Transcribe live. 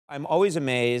I'm always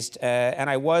amazed, and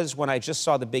I was when I just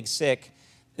saw The Big Sick,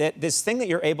 that this thing that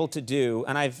you're able to do,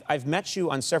 and I've met you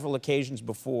on several occasions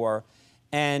before,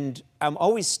 and I'm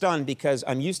always stunned because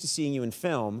I'm used to seeing you in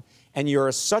film, and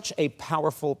you're such a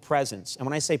powerful presence. And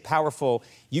when I say powerful,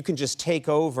 you can just take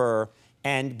over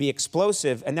and be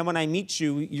explosive, and then when I meet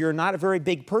you, you're not a very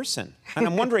big person. And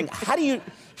I'm wondering, how do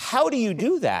you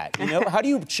do that? You know, how do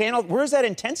you channel, where's that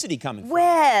intensity coming from?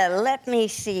 Well, let me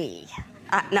see.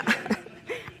 No,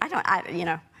 you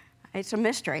know, it's a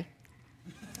mystery.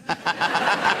 Well,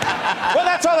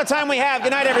 that's all the time we have.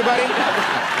 Good night, everybody.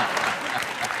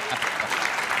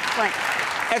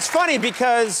 It's funny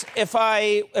because if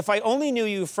I only knew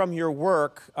you from your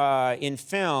work in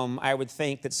film, I would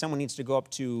think that someone needs to go up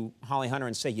to Holly Hunter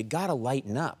and say, you gotta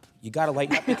lighten up. You gotta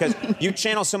lighten up because you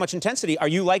channel so much intensity. Are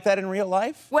you like that in real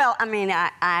life? Well, I mean,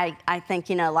 I think,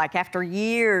 you know, like after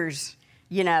years,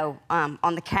 you know,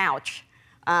 on the couch,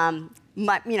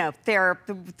 you know,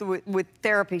 with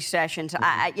therapy sessions,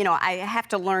 you know, I have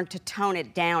to learn to tone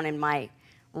it down in my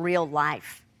real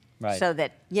life, right. So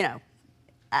that, you know,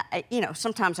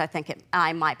 sometimes I think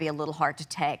I might be a little hard to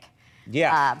take.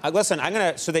 Yeah. Listen,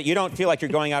 so that you don't feel like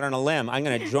you're going out on a limb, I'm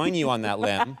gonna join you on that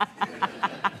limb.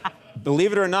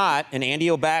 Believe it or not, and Andy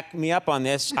will back me up on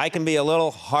this, I can be a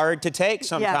little hard to take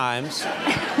sometimes.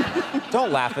 Yeah.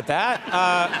 Don't laugh at that.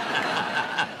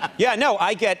 Yeah, no,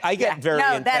 I get very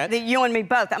intense. You and me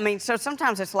both. I mean, so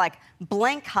sometimes it's like,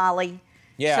 blink, Holly,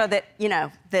 so that, you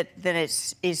know, that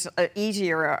it's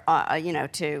easier, you know,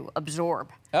 to absorb.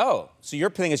 Oh, so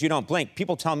your thing is you don't blink.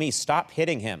 People tell me, stop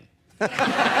hitting him.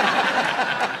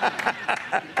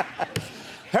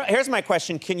 Here's my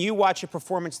question. Can you watch a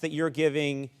performance that you're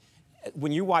giving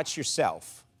when you watch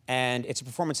yourself and it's a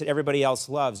performance that everybody else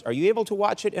loves? Are you able to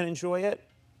watch it and enjoy it?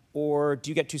 Or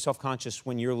do you get too self-conscious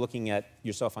when you're looking at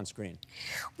yourself on screen?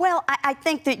 Well, I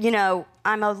think that, you know,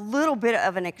 I'm a little bit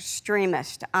of an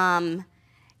extremist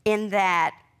in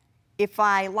that if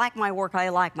I like my work, I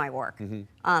like my work.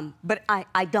 Mm-hmm. But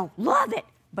I don't love it,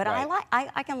 but right.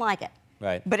 I can like it.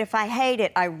 Right. But if I hate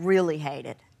it, I really hate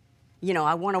it. You know,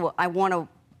 I want to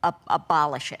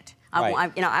abolish it. Right.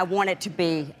 You know, I want it to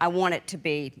be,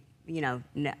 you know,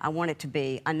 I want it to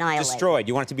be annihilated. Destroyed.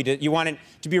 You want it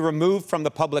to be removed from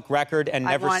the public record and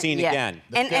never seen again.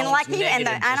 And like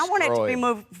I don't want it to be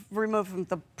removed from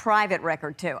the private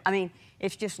record too. I mean,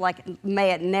 it's just like,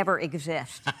 may it never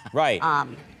exist. Right.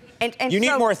 And you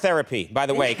need more therapy, by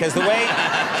the way, because the way,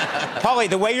 Holly,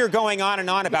 the way you're going on and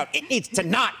on about it needs to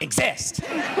not exist.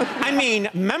 I mean,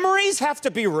 memories have to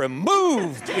be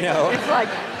removed, you know.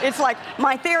 It's like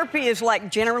my therapy is like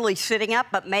generally sitting up,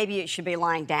 but maybe it should be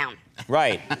lying down.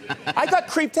 Right. I got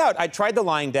creeped out. I tried the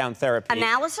lying down therapy.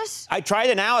 Analysis? I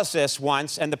tried analysis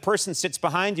once, and the person sits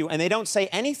behind you, and they don't say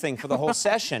anything for the whole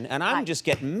session, and I'm just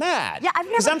getting mad. Yeah, I've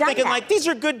never done that. Because I'm thinking, like, these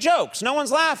are good jokes. No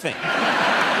one's laughing.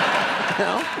 You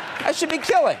know? I should be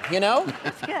killing, you know?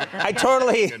 That's good. I tried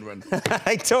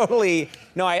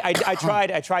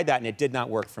that, and it did not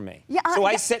work for me. Yeah, so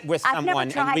I sit with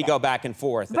someone, and we go back and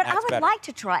forth. But I would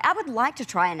like to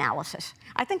try analysis.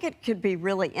 I think it could be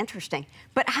really interesting.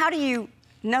 But how do you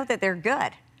know that they're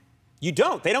good? You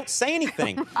don't. They don't say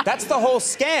anything. That's the whole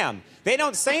scam. They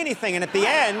don't say anything, and at the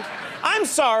end, I'm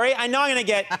sorry, I know I'm gonna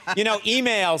get, you know,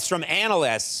 emails from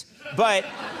analysts, but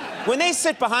when they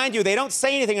sit behind you, they don't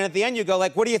say anything, and at the end you go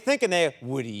like, what do you think? And they,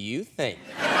 what do you think?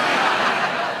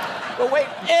 But wait,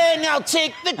 and I'll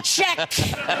take the check.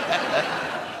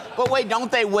 But wait,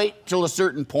 don't they wait till a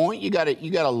certain point?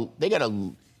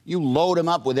 You load them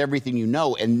up with everything you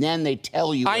know, and then they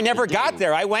tell you. I never got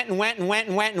there. I went, and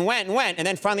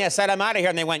then finally I said, I'm out of here,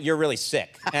 and they went, you're really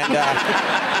sick. And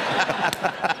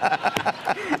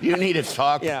you need a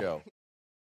talk show.